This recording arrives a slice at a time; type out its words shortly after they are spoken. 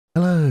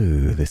Hello,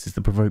 this is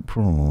the Provoked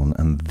Prawn,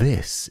 and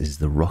this is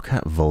the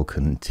Roccat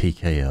Vulcan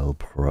TKL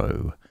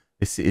Pro.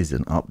 This is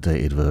an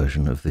updated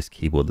version of this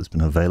keyboard that's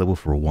been available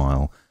for a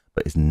while,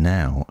 but is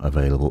now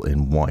available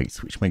in white,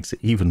 which makes it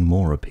even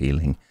more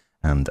appealing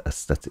and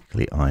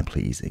aesthetically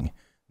eye-pleasing.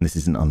 This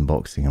is an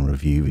unboxing and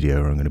review video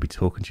where I'm going to be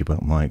talking to you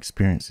about my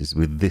experiences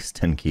with this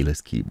 10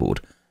 keyless keyboard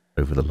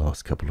over the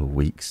last couple of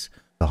weeks.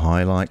 The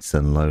highlights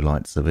and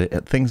lowlights of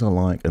it, things I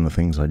like and the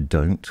things I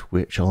don't,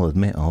 which I'll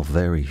admit are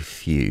very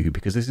few,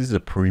 because this is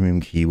a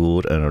premium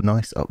keyboard and a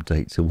nice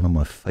update to one of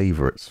my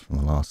favourites from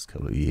the last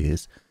couple of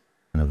years,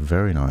 and a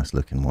very nice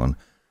looking one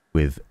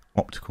with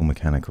optical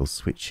mechanical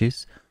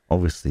switches,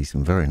 obviously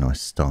some very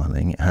nice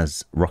styling. It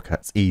has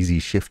Roccat's easy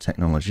shift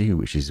technology,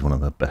 which is one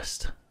of the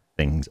best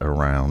things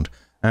around,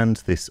 and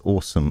this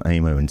awesome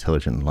AMO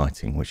intelligent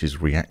lighting, which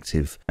is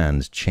reactive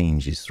and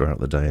changes throughout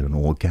the day in an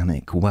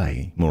organic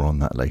way. More on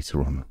that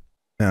later on.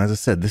 Now, as I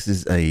said, this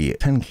is a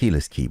 10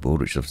 keyless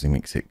keyboard, which obviously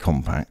makes it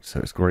compact,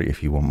 so it's great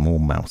if you want more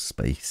mouse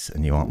space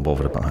and you aren't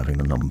bothered about having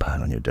the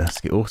numpad on your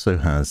desk. It also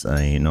has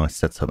a nice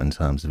setup in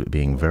terms of it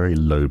being very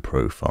low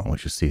profile,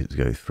 which you'll see it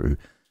go through.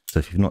 So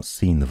if you've not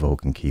seen the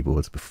Vulcan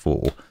keyboards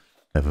before,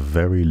 they have a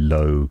very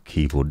low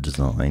keyboard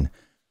design,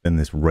 then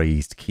this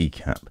raised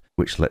keycap,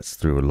 which lets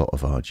through a lot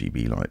of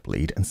RGB light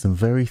bleed, and some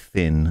very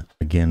thin,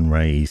 again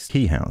raised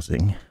key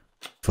housing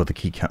for the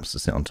keycaps to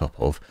sit on top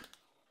of,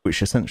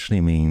 which essentially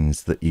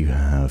means that you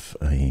have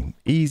a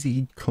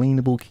easy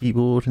cleanable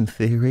keyboard in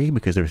theory,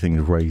 because everything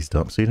is raised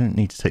up, so you don't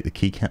need to take the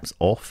keycaps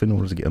off in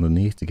order to get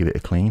underneath to give it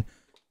a clean.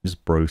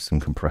 Just blow some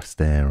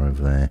compressed air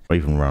over there, or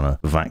even run a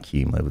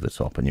vacuum over the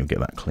top and you'll get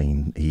that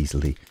clean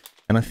easily.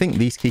 And I think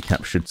these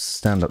keycaps should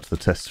stand up to the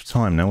test of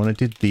time. Now, when I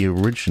did the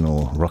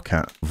original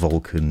Roccat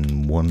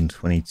Vulcan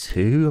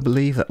 122, I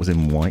believe, that was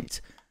in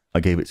white, I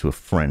gave it to a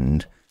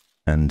friend,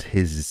 and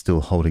his is still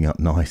holding up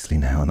nicely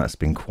now, and that's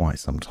been quite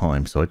some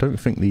time. So I don't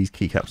think these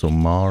keycaps will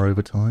mar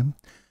over time.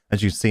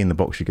 As you see in the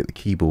box, you get the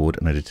keyboard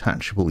and a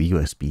detachable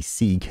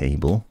USB-C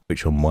cable,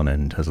 which on one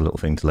end has a little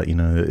thing to let you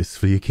know that it's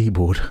for your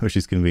keyboard, which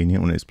is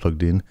convenient when it's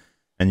plugged in.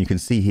 And you can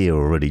see here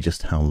already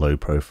just how low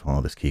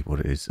profile this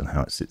keyboard is and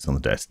how it sits on the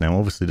desk. Now,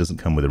 obviously it doesn't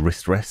come with a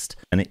wrist rest,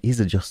 and it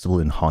is adjustable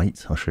in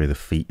height. I'll show you the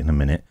feet in a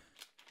minute.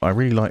 I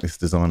really like this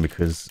design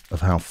because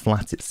of how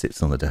flat it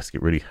sits on the desk.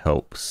 It really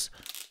helps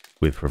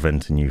with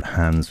preventing your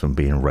hands from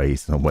being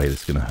raised in a way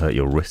that's going to hurt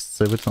your wrists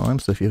over time.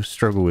 So if you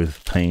struggle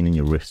with pain in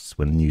your wrists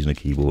when using a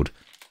keyboard,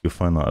 you'll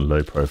find that a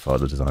low profile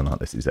design like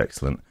this is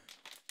excellent.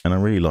 And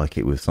I really like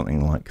it with something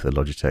like the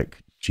Logitech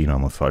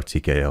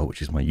G915 TKL,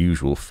 which is my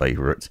usual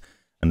favourite.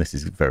 And this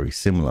is very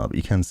similar, but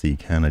you can see you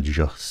can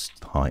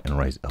adjust the height and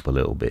raise it up a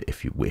little bit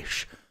if you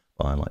wish.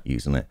 But I like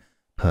using it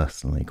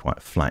personally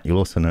quite flat. You'll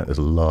also note there's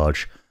a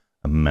large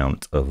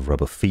amount of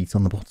rubber feet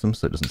on the bottom,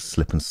 so it doesn't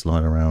slip and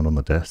slide around on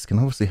the desk. And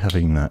obviously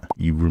having that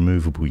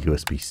removable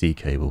USB-C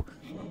cable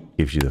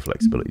gives you the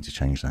flexibility to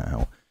change that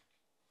out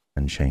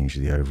and change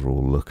the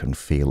overall look and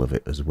feel of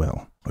it as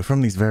well. But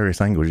from these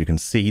various angles, you can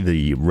see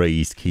the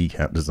raised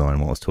keycap design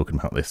while I was talking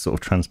about this sort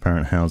of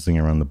transparent housing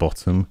around the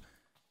bottom.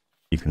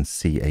 You can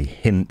see a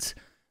hint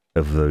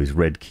of those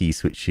red key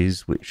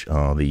switches, which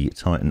are the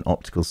Titan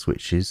optical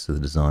switches, so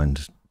they're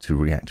designed to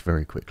react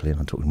very quickly, and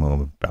I'll talk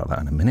more about that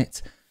in a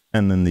minute.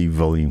 And then the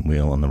volume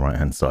wheel on the right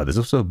hand side. There's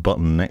also a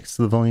button next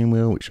to the volume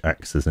wheel, which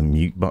acts as a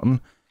mute button.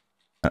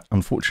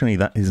 Unfortunately,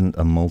 that isn't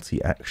a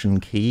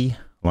multi-action key,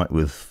 like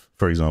with,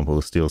 for example,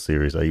 the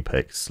SteelSeries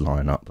Apex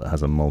lineup that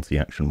has a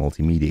multi-action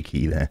multimedia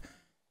key there.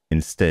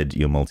 Instead,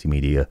 your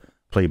multimedia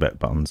playback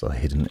buttons are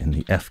hidden in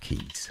the F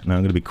keys. Now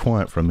I'm going to be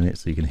quiet for a minute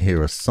so you can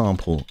hear a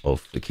sample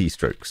of the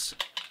keystrokes.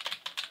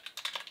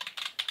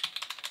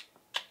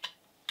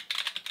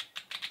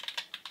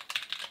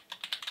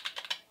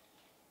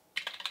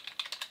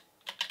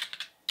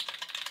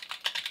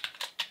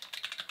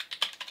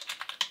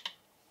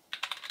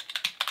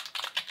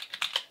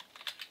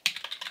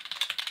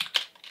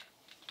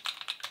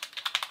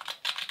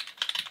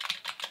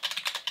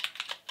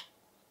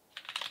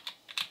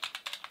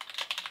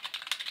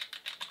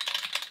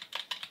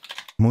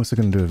 I'm also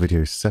going to do a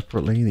video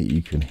separately that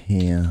you can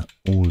hear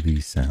all of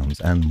these sounds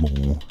and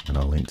more, and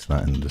I'll link to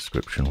that in the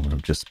description, where it'll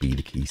just be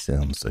the key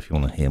sounds. So if you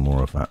want to hear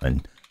more of that,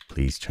 then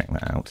please check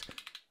that out.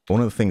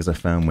 One of the things I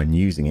found when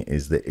using it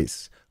is that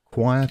it's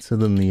quieter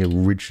than the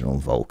original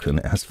Vulcan.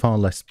 It has far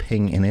less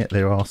ping in it.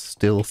 There are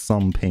still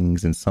some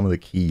pings in some of the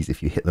keys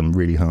if you hit them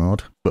really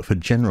hard, but for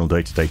general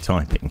day-to-day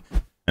typing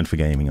and for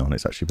gaming on,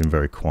 it's actually been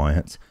very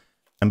quiet.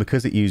 And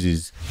because it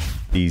uses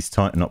these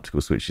Titan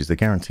optical switches, they're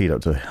guaranteed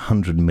up to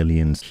 100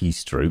 million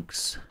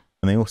keystrokes.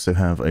 And they also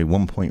have a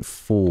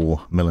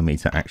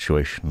 1.4mm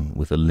actuation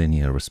with a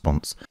linear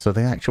response. So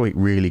they actuate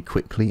really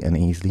quickly and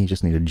easily. You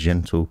just need a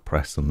gentle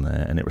press on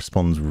there, and it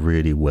responds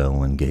really well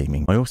when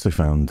gaming. I also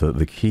found that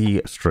the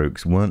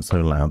keystrokes weren't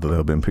so loud that they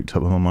were being picked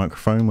up on my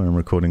microphone when I'm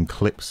recording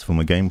clips from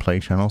a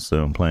gameplay channel.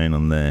 So I'm playing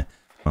on there,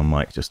 my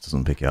mic just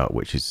doesn't pick it up,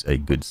 which is a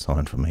good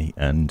sign for me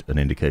and an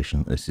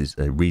indication that this is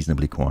a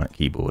reasonably quiet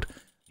keyboard,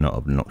 not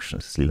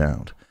obnoxiously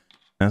loud.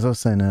 As I was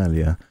saying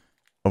earlier,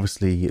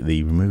 Obviously,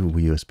 the removable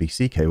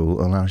USB-C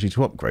cable allows you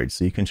to upgrade,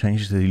 so you can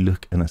change the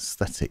look and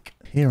aesthetic.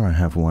 Here I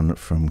have one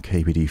from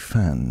KBD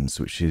Fans,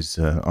 which is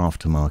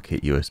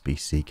aftermarket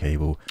USB-C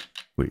cable,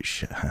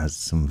 which has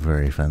some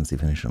very fancy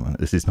finish on it.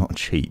 This is not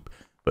cheap,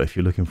 but if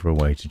you're looking for a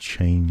way to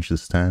change the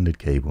standard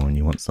cable and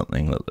you want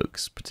something that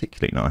looks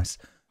particularly nice,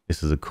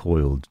 this is a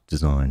coiled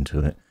design to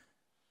it,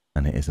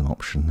 and it is an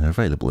option. They're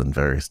available in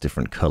various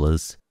different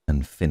colours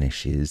and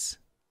finishes,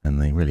 and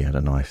they really add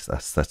a nice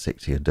aesthetic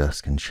to your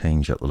desk and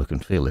change up the look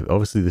and feel.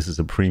 Obviously, this is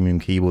a premium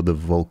keyboard. The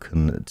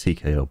Vulcan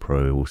TKL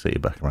Pro will set you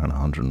back around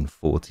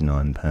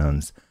 £149,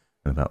 and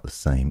about the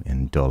same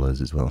in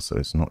dollars as well, so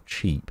it's not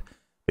cheap.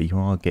 But you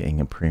are getting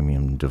a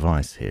premium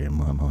device here, in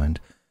my mind.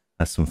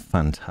 It has some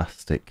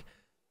fantastic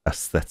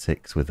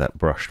aesthetics with that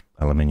brushed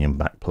aluminium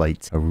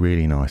backplate. A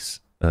really nice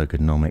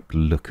ergonomic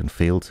look and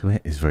feel to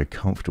it. It's very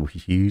comfortable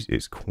to use.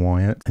 It's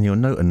quiet, and you'll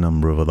note a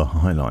number of other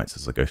highlights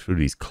as I go through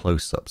these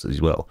close-ups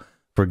as well.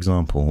 For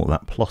example,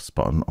 that plus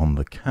button on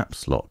the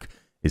caps lock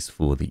is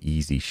for the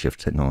easy shift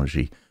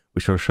technology,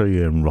 which I'll show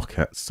you in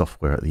Roccat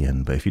software at the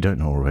end. But if you don't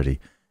know already,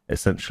 it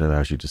essentially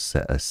allows you to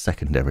set a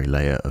secondary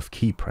layer of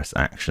key press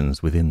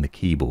actions within the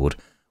keyboard,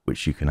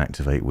 which you can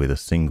activate with a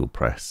single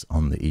press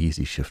on the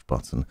easy shift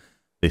button.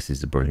 This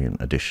is a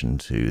brilliant addition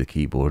to the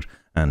keyboard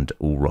and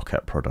all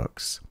Roccat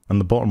products. On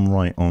the bottom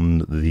right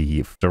on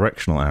the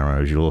directional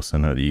arrows, you'll also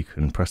know that you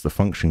can press the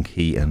function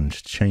key and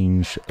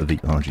change the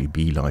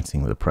RGB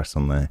lighting with a press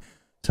on there,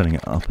 turning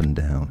it up and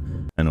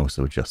down, and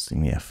also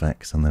adjusting the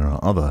FX. And there are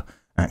other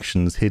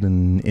actions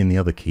hidden in the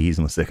other keys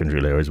in the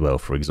secondary layer as well.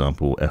 For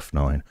example,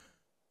 F9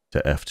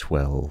 to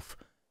F12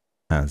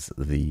 as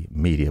the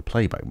media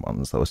playback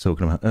buttons that I was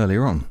talking about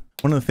earlier on.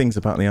 One of the things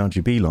about the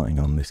RGB lighting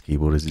on this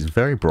keyboard is it's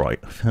very bright.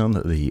 I found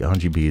that the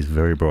RGB is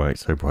very bright,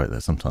 so bright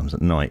that sometimes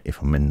at night,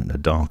 if I'm in a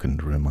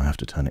darkened room, I have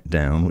to turn it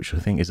down, which I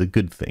think is a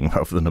good thing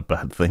rather than a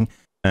bad thing.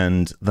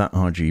 And that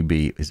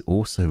RGB is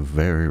also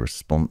very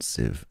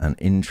responsive and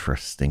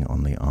interesting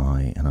on the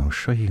eye, and I'll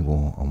show you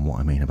more on what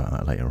I mean about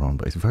that later on,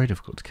 but it's very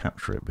difficult to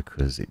capture it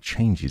because it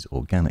changes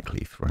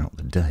organically throughout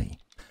the day.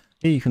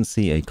 Here you can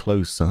see a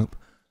close-up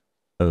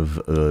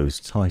of those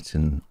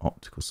Titan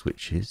optical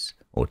switches,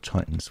 or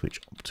Titan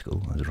switch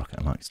optical, as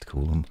Roccat likes to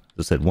call them.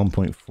 As I said,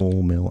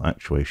 1.4mm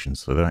actuation,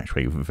 so they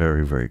actuate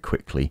very, very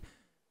quickly,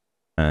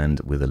 and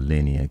with a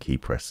linear key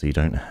press, so you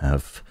don't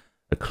have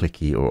a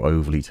clicky or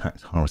overly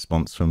tactile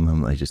response from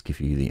them. They just give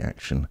you the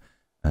action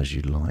as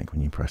you like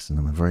when you're pressing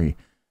them. A very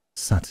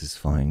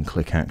satisfying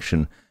click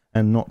action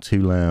and not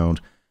too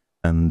loud.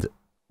 And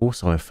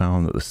also I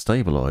found that the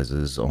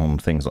stabilizers on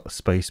things like the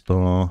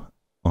spacebar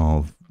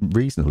are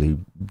reasonably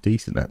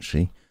decent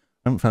actually.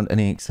 I haven't found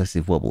any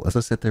excessive wobble. As I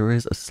said, there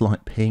is a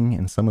slight ping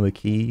in some of the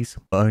keys,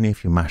 but only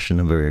if you're mashing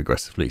them very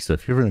aggressively. So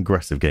if you're an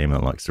aggressive gamer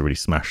that likes to really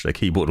smash their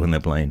keyboard when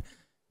they're playing,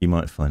 you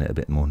might find it a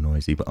bit more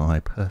noisy, but I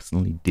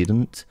personally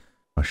didn't.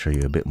 I'll show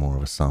you a bit more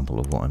of a sample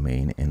of what I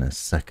mean in a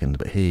second,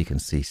 but here you can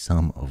see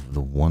some of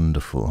the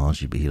wonderful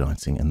RGB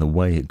lighting and the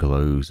way it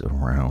glows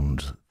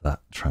around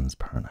that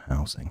transparent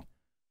housing.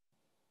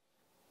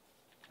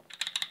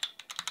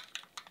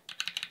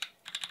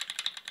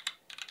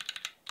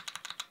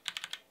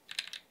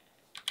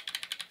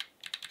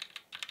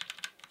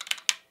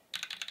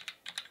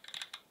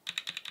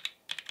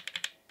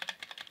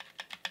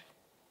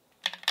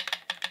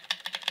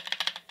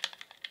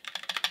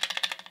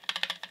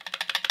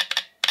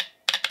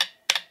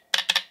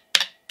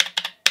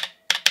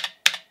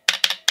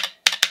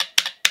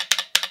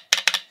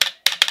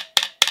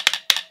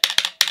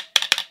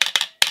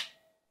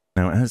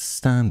 Now, as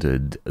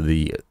standard,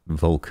 the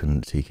Vulcan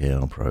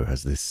TKL Pro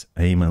has this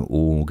AIMO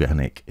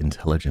organic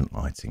intelligent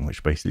lighting,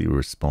 which basically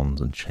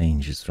responds and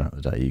changes throughout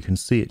the day. You can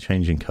see it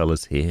changing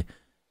colors here,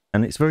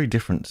 and it's very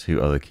different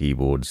to other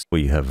keyboards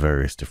where you have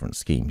various different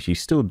schemes. You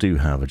still do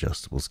have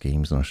adjustable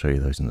schemes, and I'll show you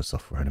those in the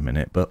software in a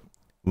minute, but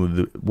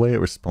the way it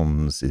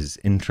responds is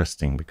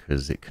interesting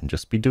because it can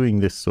just be doing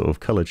this sort of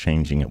color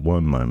changing at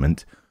one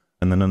moment,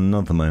 and then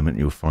another moment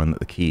you'll find that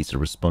the keys are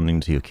responding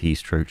to your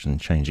keystrokes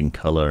and changing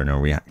color in a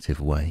reactive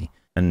way.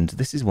 And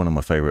this is one of my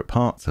favorite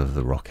parts of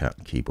the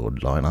Roccat keyboard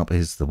lineup,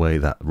 is the way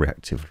that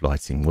reactive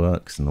lighting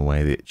works and the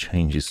way that it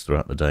changes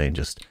throughout the day and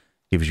just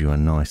gives you a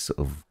nice sort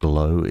of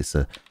glow. It's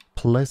a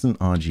pleasant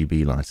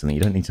RGB lighting that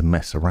you don't need to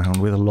mess around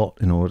with a lot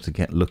in order to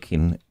get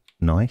looking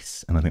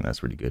nice, and I think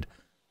that's really good.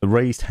 The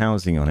raised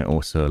housing on it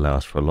also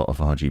allows for a lot of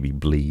RGB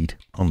bleed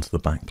onto the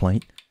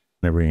backplate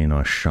and a really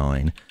nice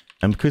shine.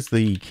 And because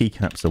the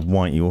keycaps are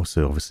white, you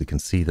also obviously can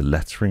see the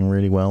lettering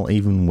really well.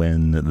 Even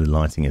when the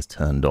lighting is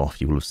turned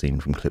off, you will have seen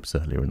from clips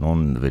earlier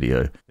on in the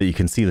video that you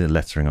can see the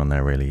lettering on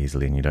there really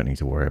easily, and you don't need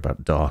to worry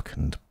about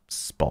darkened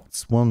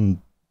spots.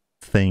 One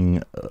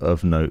thing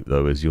of note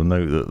though is you'll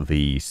note that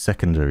the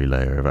secondary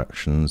layer of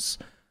actions,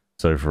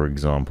 so for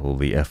example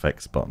the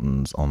FX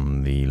buttons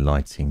on the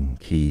lighting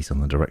keys on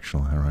the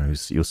directional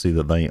arrows, you'll see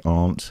that they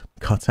aren't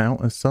cut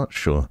out as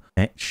such or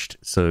etched,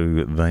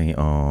 so they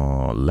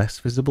are less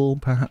visible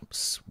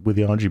perhaps with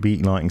the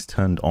RGB lightings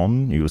turned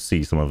on. You'll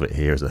see some of it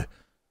here as a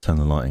turn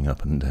the lighting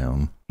up and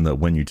down. And that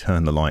when you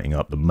turn the lighting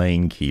up, the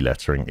main key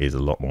lettering is a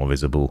lot more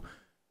visible,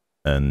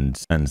 and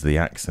the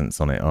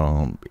accents on it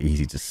are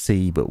easy to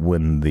see, but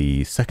when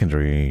the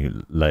secondary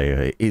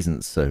layer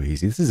isn't so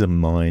easy. This is a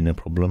minor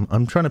problem.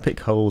 I'm trying to pick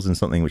holes in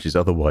something which is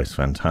otherwise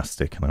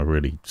fantastic, and I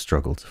really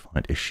struggle to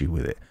find issue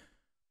with it.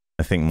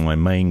 I think my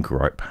main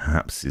gripe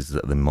perhaps is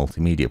that the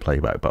multimedia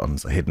playback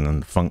buttons are hidden in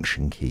the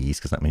function keys,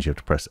 because that means you have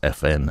to press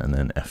FN and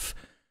then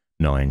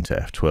F9 to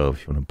F12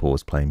 if you want to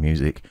pause play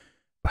music.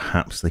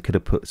 Perhaps they could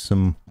have put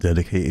some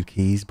dedicated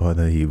keys by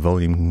the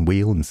volume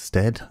wheel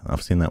instead.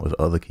 I've seen that with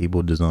other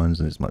keyboard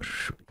designs and it's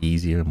much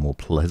easier and more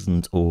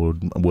pleasant. Or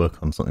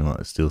work on something like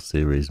the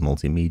SteelSeries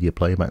multimedia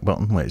playback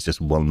button, where it's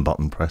just one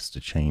button press to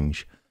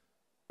change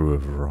through a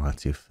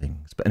variety of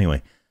things. But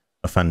anyway,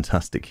 a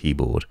fantastic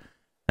keyboard.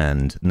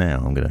 And now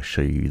I'm going to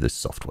show you the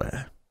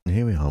software. And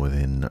here we are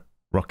within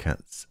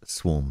Roccat's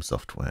Swarm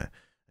software.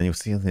 And you'll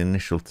see on the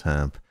initial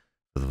tab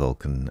for the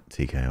Vulcan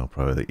TKL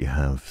Pro that you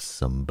have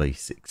some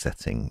basic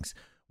settings,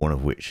 one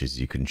of which is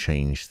you can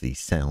change the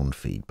sound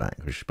feedback,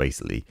 which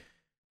basically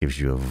gives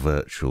you a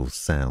virtual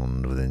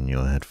sound within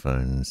your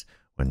headphones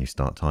when you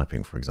start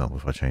typing. For example,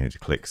 if I change it to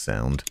click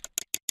sound,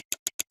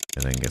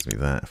 it then gives me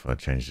that. If I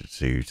change it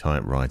to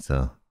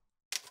typewriter,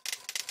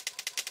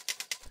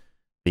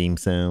 theme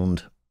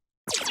sound,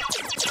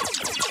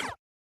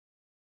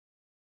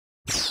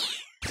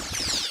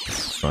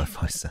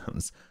 sci-fi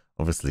sounds.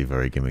 Obviously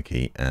very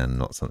gimmicky and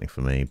not something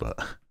for me, but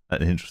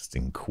an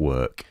interesting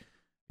quirk.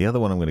 The other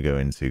one I'm going to go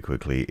into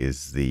quickly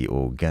is the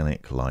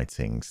organic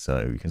lighting.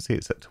 So you can see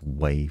it's set to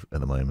wave at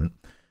the moment.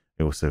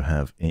 We also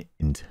have an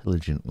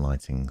intelligent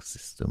lighting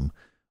system,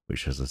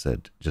 which, as I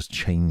said, just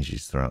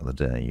changes throughout the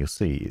day. You'll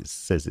see it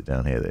says it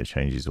down here that it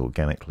changes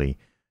organically,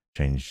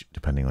 change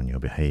depending on your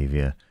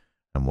behavior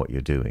and what you're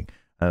doing.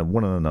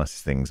 One of the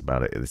nicest things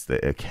about it is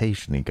that it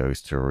occasionally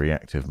goes to a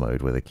reactive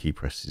mode where the key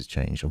presses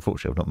change.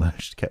 Unfortunately, I've not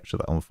managed to capture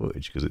that on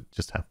footage because it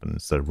just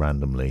happens so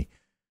randomly.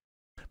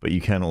 But you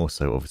can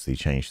also obviously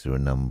change through a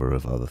number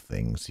of other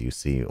things. You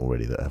see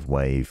already that I have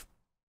wave.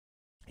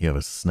 You have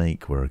a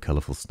snake where a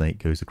colourful snake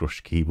goes across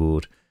your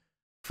keyboard.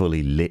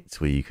 Fully lit,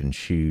 where you can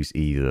choose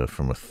either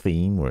from a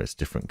theme where it's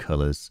different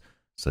colours.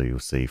 So you'll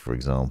see, for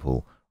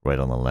example, red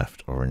on the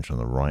left, orange on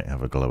the right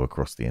have a glow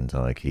across the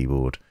entire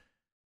keyboard.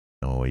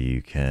 Or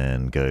you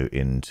can go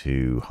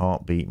into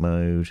heartbeat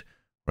mode,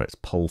 where it's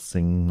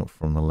pulsing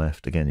from the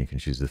left. Again, you can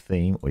choose the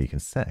theme, or you can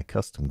set a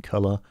custom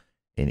color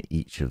in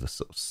each of the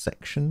sort of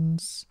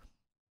sections.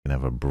 You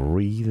can have a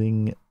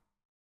breathing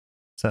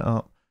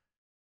setup,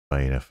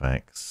 fade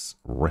effects,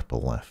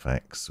 ripple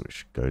effects,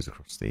 which goes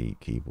across the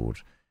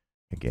keyboard.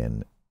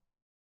 Again,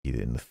 either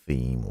in the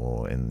theme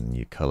or in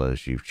your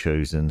colors you've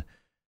chosen.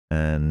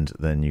 And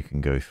then you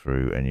can go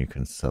through and you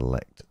can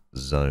select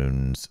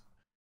zones.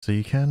 So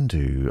you can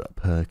do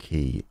per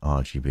key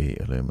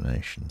RGB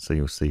illumination. So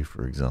you'll see,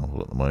 for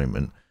example, at the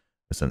moment,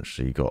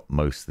 essentially you got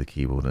most of the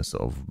keyboard in a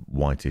sort of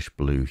whitish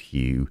blue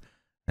hue,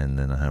 and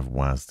then I have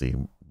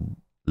WASD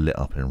lit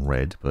up in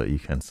red, but you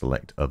can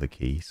select other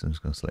keys. So I'm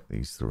just going to select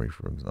these three,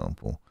 for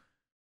example,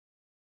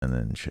 and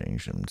then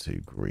change them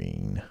to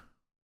green,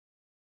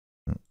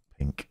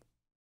 pink,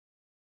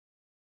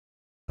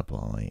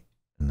 apply,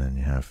 and then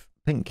you have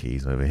pink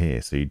keys over here.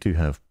 So you do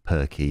have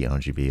per key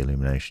RGB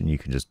illumination. You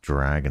can just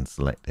drag and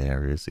select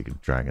areas. So you can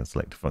drag and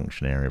select a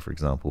function area, for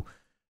example.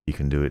 You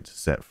can do it to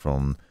set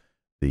from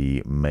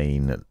the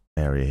main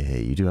area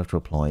here. You do have to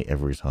apply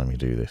every time you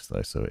do this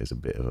though, so it is a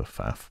bit of a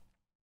faff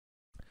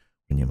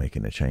when you're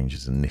making the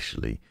changes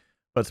initially.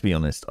 But to be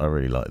honest, I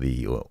really like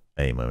the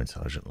AMO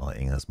intelligent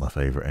lighting as my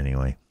favorite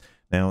anyway.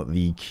 Now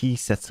the key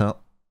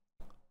setup,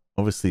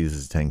 obviously this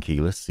is 10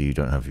 keyless, so you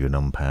don't have your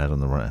numpad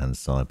on the right hand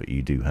side, but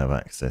you do have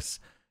access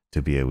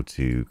to be able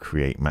to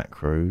create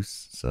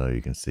macros. So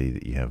you can see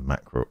that you have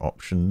macro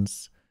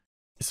options.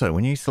 So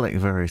when you select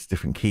various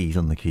different keys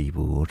on the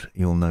keyboard,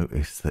 you'll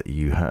notice that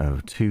you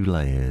have two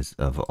layers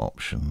of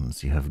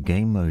options. You have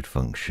game mode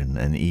function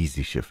and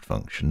easy shift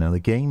function. Now the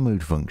game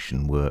mode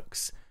function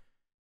works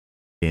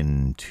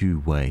in two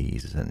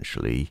ways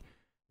essentially.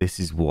 This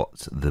is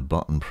what the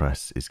button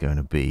press is going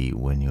to be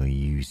when you're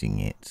using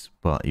it.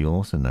 But you'll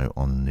also note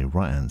on the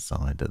right hand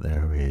side that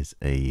there is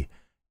a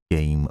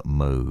game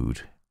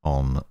mode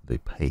on the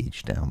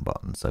page down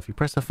button. So if you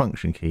press a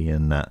function key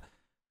and that,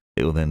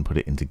 it will then put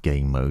it into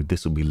game mode.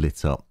 This will be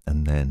lit up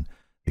and then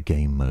the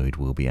game mode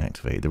will be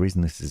activated. The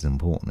reason this is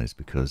important is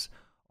because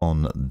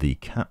on the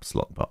caps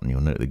lock button,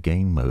 you'll note the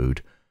game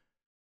mode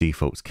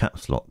defaults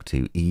caps lock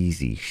to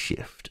easy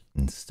shift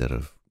instead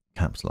of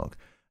caps lock.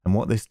 And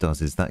what this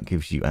does is that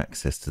gives you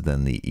access to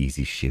then the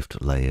easy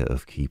shift layer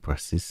of key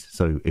presses.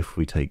 So if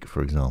we take,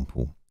 for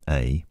example,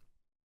 A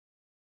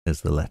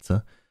as the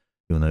letter,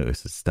 you'll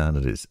notice as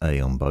standard it's A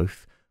on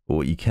both. But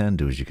what you can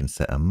do is you can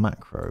set a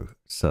macro.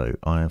 So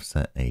I have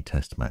set a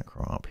test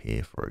macro up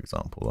here, for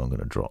example. I'm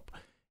going to drop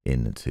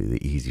into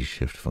the easy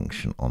shift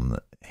function on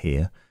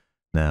here.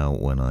 Now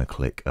when I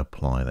click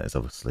apply, that is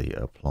obviously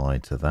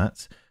applied to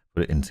that.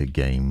 Put it into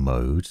game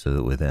mode so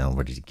that we're now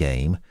ready to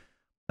game.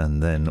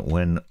 And then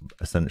when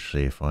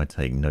essentially, if I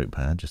take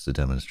Notepad just to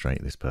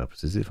demonstrate this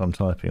purposes, if I'm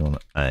typing on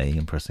A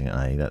and pressing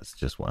A, that's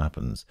just what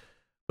happens.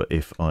 But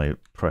if I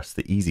press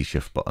the easy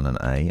shift button and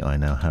A, I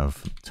now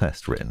have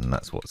test written.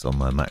 That's what's on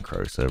my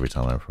macro. So every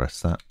time I press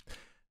that,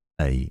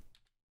 a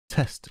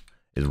test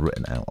is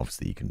written out.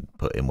 Obviously you can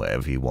put in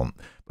whatever you want,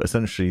 but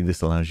essentially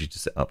this allows you to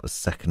set up a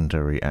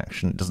secondary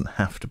action. It doesn't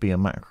have to be a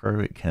macro,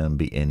 it can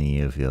be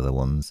any of the other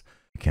ones.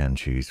 You can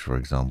choose, for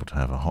example, to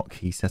have a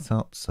hotkey set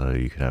up, so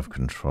you could have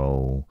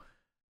Control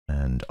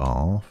and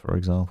R, for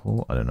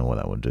example. I don't know what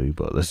that would do,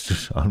 but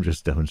I'm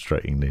just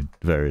demonstrating the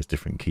various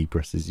different key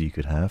presses you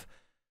could have.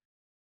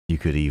 You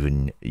could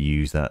even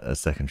use that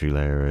as secondary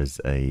layer as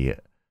a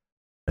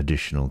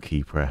additional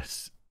key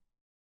press.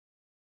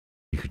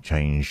 You could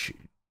change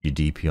your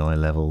DPI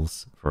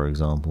levels, for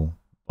example,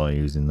 by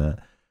using that,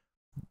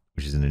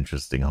 which is an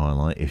interesting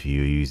highlight if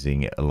you're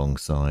using it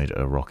alongside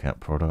a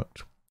Roccat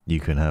product. You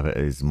can have it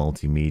as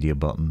multimedia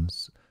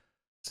buttons,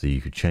 so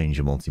you could change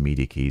your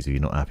multimedia keys if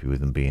you're not happy with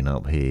them being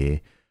up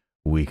here.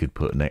 We could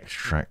put an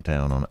extract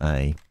down on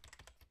A.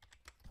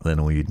 Then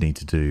all you'd need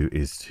to do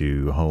is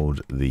to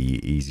hold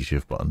the easy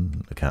shift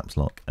button, the caps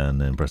lock,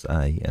 and then press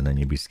A, and then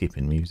you'll be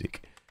skipping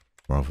music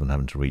rather than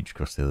having to reach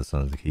across the other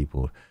side of the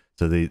keyboard.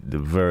 So the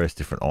various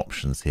different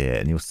options here,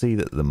 and you'll see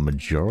that the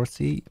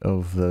majority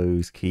of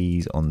those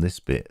keys on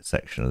this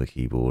section of the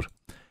keyboard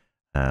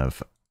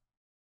have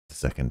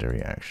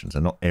secondary actions,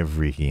 and not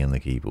every key on the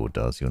keyboard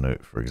does. You'll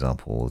note, for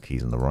example, all the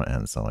keys on the right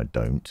hand side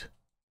don't.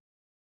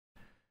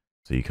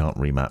 So you can't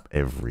remap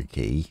every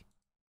key,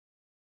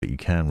 but you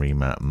can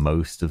remap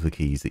most of the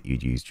keys that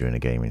you'd use during a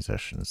gaming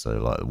session.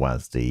 So like the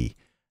WASD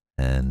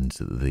and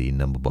the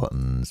number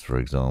buttons, for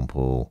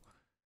example,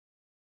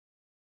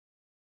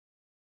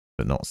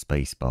 but not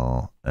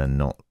spacebar, and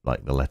not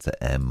like the letter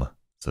M.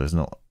 So it's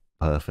not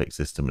a perfect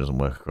system. It doesn't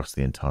work across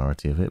the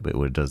entirety of it, but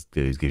what it does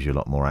do is gives you a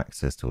lot more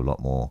access to a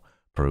lot more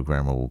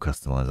programmable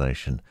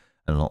customization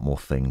and a lot more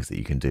things that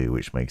you can do,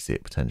 which makes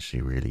it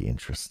potentially really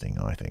interesting,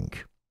 I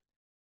think.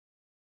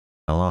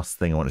 The last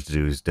thing I wanted to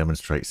do is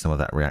demonstrate some of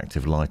that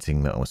reactive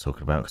lighting that I was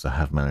talking about, because I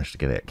have managed to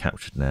get it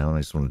captured now, and I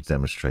just wanted to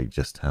demonstrate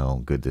just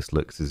how good this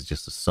looks. This is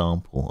just a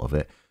sample of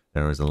it.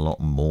 There is a lot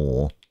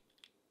more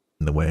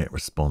in the way it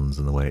responds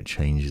and the way it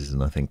changes,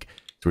 and I think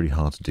it's really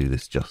hard to do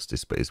this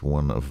justice, but it's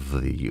one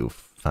of the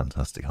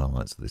fantastic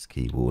highlights of this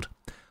keyboard.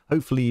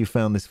 Hopefully you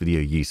found this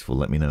video useful.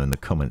 Let me know in the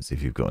comments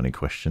if you've got any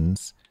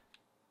questions.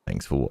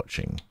 Thanks for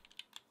watching.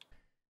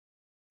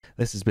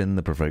 This has been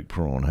the Provoked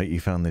Prawn. Hope you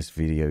found this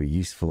video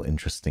useful,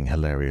 interesting,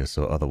 hilarious,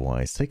 or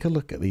otherwise. Take a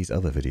look at these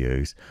other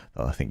videos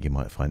that I think you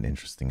might find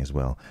interesting as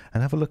well.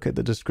 And have a look at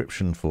the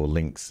description for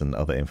links and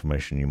other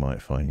information you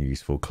might find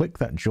useful. Click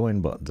that join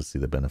button to see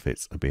the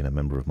benefits of being a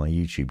member of my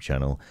YouTube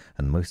channel.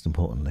 And most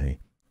importantly,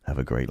 have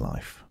a great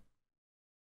life.